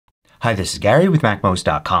Hi, this is Gary with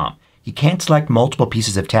MACMOST.com. You can't select multiple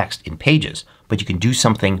pieces of text in Pages, but you can do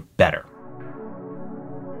something better.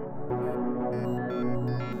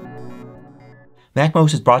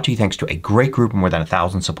 MACMOST is brought to you thanks to a great group of more than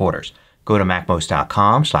 1,000 supporters. Go to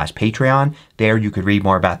MACMOST.com/Patreon. There you could read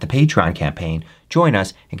more about the Patreon campaign, join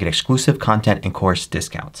us, and get exclusive content and course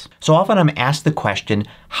discounts. So often I'm asked the question,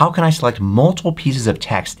 how can I select multiple pieces of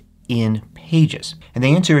text in Pages? And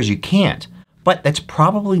the answer is you can't. But that's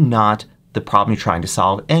probably not the problem you're trying to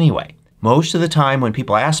solve anyway. Most of the time when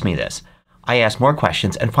people ask me this, I ask more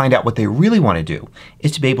questions and find out what they really want to do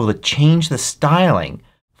is to be able to change the styling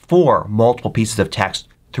for multiple pieces of text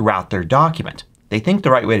throughout their document. They think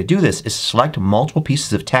the right way to do this is to select multiple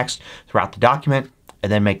pieces of text throughout the document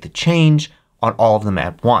and then make the change on all of them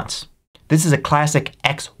at once. This is a classic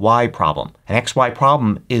XY problem. An XY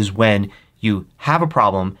problem is when you have a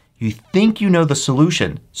problem, you think you know the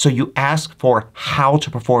solution, so you ask for how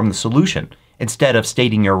to perform the solution instead of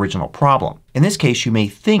stating your original problem. In this case, you may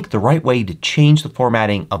think the right way to change the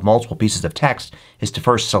formatting of multiple pieces of text is to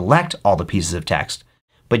first select all the pieces of text,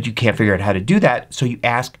 but you can't figure out how to do that, so you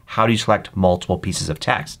ask how do you select multiple pieces of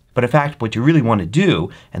text. But in fact, what you really want to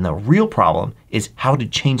do, and the real problem, is how to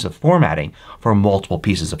change the formatting for multiple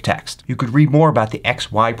pieces of text. You could read more about the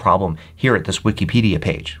XY problem here at this Wikipedia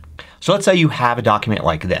page. So let's say you have a document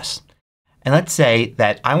like this. And let's say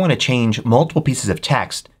that I want to change multiple pieces of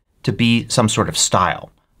text to be some sort of style.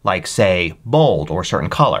 Like say bold or a certain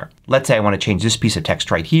color. Let's say I want to change this piece of text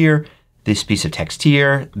right here, this piece of text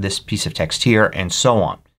here, this piece of text here, and so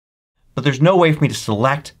on. But there's no way for me to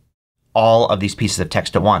select all of these pieces of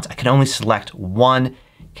text at once. I can only select one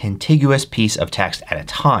contiguous piece of text at a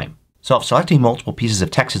time. So if selecting multiple pieces of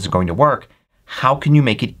text isn't going to work, how can you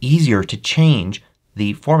make it easier to change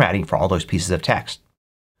the formatting for all those pieces of text?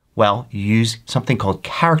 Well, you use something called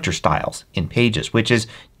character styles in Pages, which is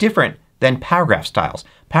different than paragraph styles.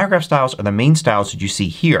 Paragraph styles are the main styles that you see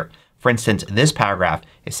here. For instance, this paragraph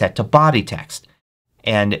is set to body text.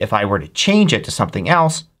 And if I were to change it to something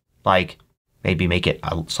else, like maybe make it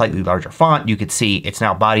a slightly larger font, you could see it's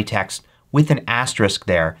now body text with an asterisk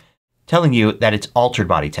there telling you that it's altered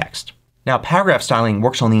body text. Now paragraph styling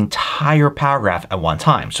works on the entire paragraph at one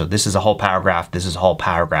time. So this is a whole paragraph, this is a whole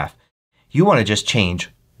paragraph. You want to just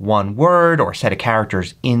change one word or set of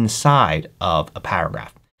characters inside of a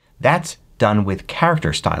paragraph. That's done with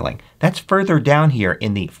character styling. That's further down here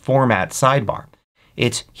in the Format sidebar.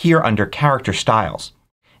 It's here under Character Styles.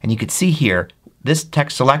 And you can see here this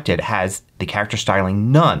text selected has the character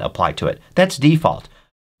styling None applied to it. That's default.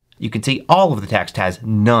 You can see all of the text has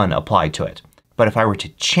None applied to it. But if I were to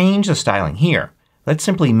change the styling here, let's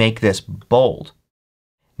simply make this bold.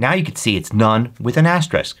 Now you can see it's None with an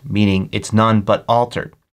asterisk, meaning it's none but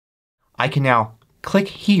altered. I can now click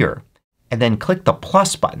here and then click the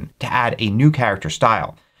plus button to add a new character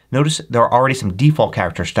style. Notice there are already some default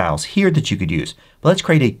character styles here that you could use. But let's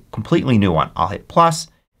create a completely new one. I'll hit plus.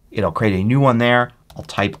 It'll create a new one there. I'll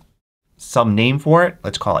type some name for it.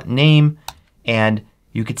 Let's call it name. And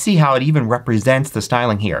you can see how it even represents the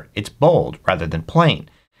styling here. It's bold rather than plain.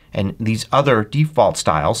 And these other default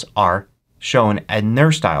styles are shown in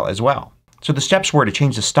their style as well. So the steps were to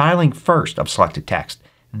change the styling first of selected text,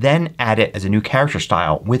 then add it as a new character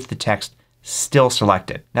style with the text still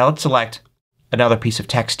selected. Now let's select another piece of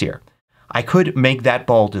text here. I could make that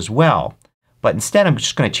bold as well, but instead I'm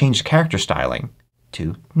just going to change the character styling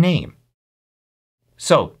to name.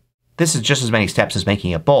 So this is just as many steps as making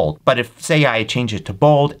it bold. But if say I changed it to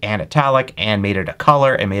bold and italic and made it a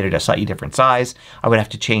color and made it a slightly different size, I would have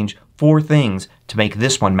to change 4 things to make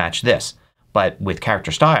this one match this. But with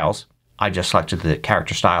character styles, I just selected the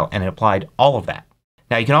character style and it applied all of that.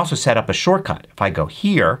 Now you can also set up a shortcut. If I go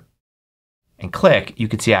here and click, you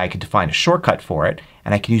can see I can define a shortcut for it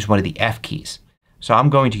and I can use one of the F keys. So I'm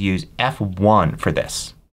going to use F1 for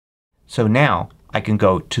this. So now I can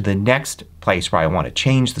go to the next place where I want to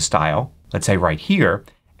change the style, let's say right here,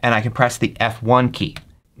 and I can press the F1 key.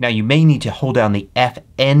 Now you may need to hold down the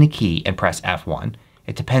Fn key and press F1.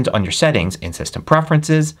 It depends on your settings in System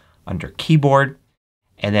Preferences, under Keyboard,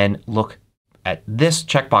 and then look at this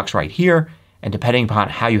checkbox right here, and depending upon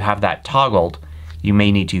how you have that toggled, you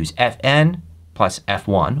may need to use Fn plus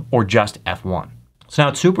F1 or just F1. So now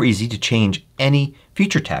it's super easy to change any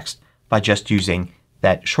future text by just using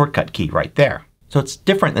that shortcut key right there. So it's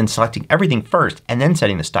different than selecting everything first and then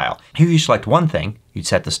setting the style. Here you select one thing, you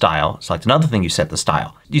set the style. Select another thing, you set the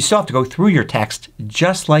style. You still have to go through your text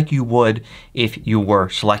just like you would if you were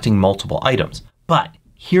selecting multiple items. But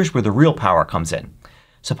here's where the real power comes in.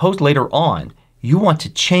 Suppose later on you want to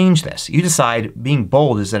change this. You decide being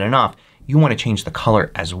bold isn't enough. You want to change the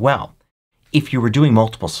color as well. if you were doing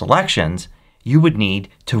multiple selections, you would need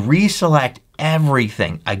to reselect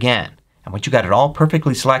everything again. And once you got it all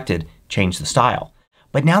perfectly selected, change the style.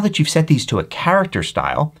 But now that you've set these to a character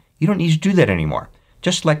style, you don't need to do that anymore.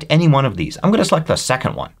 Just select any one of these. I'm going to select the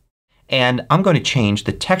second one. And I'm going to change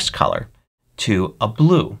the text color to a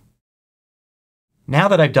blue. Now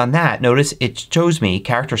that I've done that, notice it shows me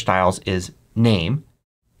character styles is name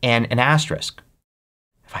and an asterisk.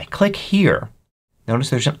 If I click here, notice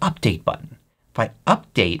there's an update button. If I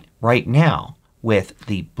update right now with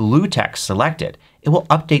the blue text selected, it will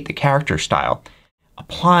update the character style,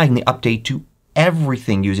 applying the update to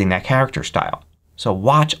everything using that character style. So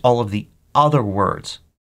watch all of the other words.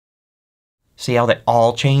 See how they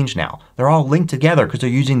all change now? They're all linked together because they're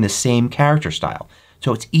using the same character style.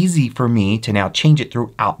 So it's easy for me to now change it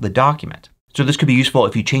throughout the document. So this could be useful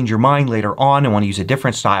if you change your mind later on and want to use a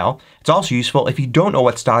different style. It's also useful if you don't know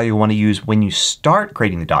what style you want to use when you start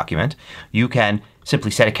creating the document. You can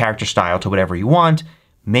simply set a character style to whatever you want.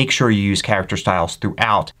 Make sure you use character styles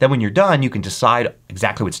throughout. Then when you're done, you can decide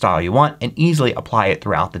exactly what style you want and easily apply it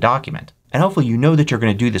throughout the document. And hopefully you know that you're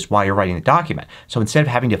going to do this while you're writing the document. So instead of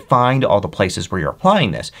having to find all the places where you're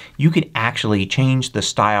applying this, you can actually change the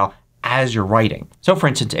style as you're writing. So for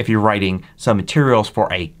instance, if you're writing some materials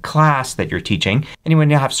for a class that you're teaching and you want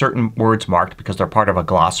to have certain words marked because they're part of a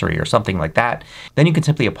glossary or something like that, then you can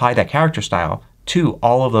simply apply that character style to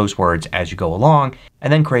all of those words as you go along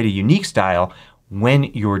and then create a unique style when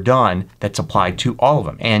you're done that's applied to all of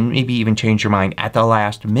them. And maybe even change your mind at the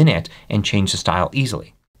last minute and change the style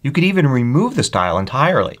easily. You could even remove the style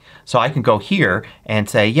entirely. So I can go here and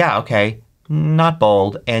say, yeah, okay, not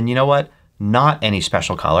bold, and you know what? Not any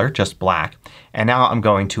special color, just black. And now I'm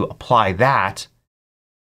going to apply that.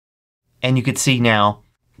 And you can see now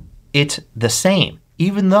it's the same.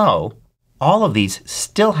 Even though all of these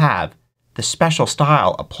still have the special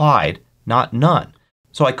style applied, not none.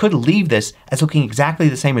 So I could leave this as looking exactly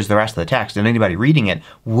the same as the rest of the text and anybody reading it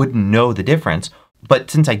wouldn't know the difference.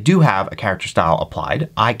 But since I do have a character style applied,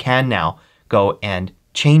 I can now go and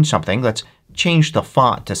change something. Let's change the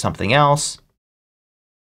font to something else.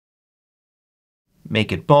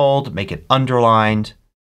 Make it bold, make it underlined,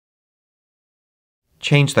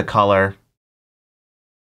 change the color,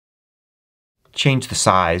 change the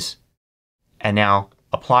size, and now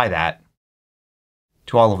apply that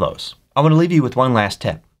to all of those. I want to leave you with one last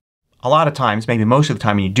tip. A lot of times, maybe most of the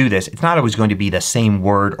time when you do this, it's not always going to be the same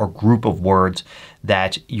word or group of words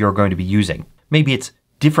that you're going to be using. Maybe it's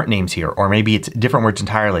different names here, or maybe it's different words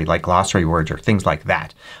entirely like glossary words or things like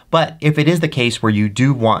that. But if it is the case where you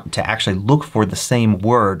do want to actually look for the same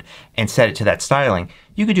word and set it to that styling,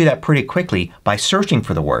 you can do that pretty quickly by searching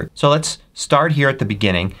for the word. So let's start here at the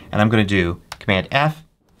beginning and I'm going to do Command F,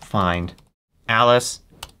 find Alice,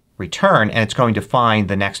 return, and it's going to find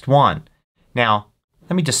the next one. Now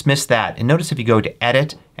let me dismiss that and notice if you go to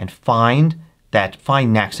Edit and Find, that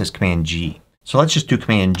Find Next is Command G. So let's just do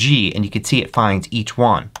Command G and you can see it finds each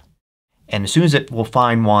one. And as soon as it will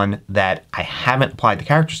find one that I haven't applied the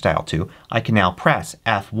character style to, I can now press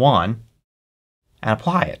F1 and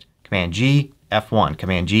apply it. Command G, F1,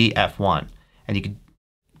 Command G, F1. And you can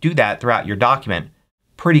do that throughout your document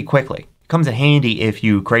pretty quickly. It comes in handy if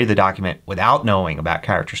you created the document without knowing about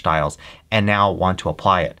character styles and now want to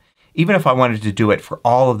apply it. Even if I wanted to do it for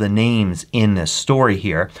all of the names in this story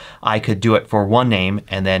here, I could do it for one name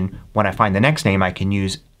and then when I find the next name I can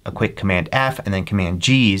use a quick Command F and then Command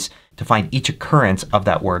G's to find each occurrence of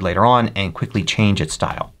that word later on and quickly change its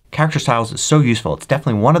style. Character styles is so useful. It's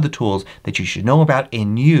definitely one of the tools that you should know about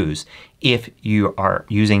and use if you are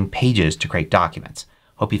using Pages to create documents.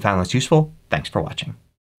 Hope you found this useful. Thanks for watching.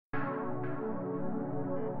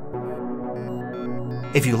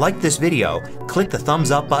 If you liked this video, click the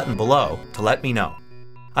thumbs up button below to let me know.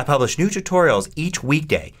 I publish new tutorials each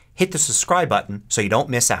weekday. Hit the subscribe button so you don't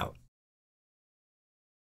miss out.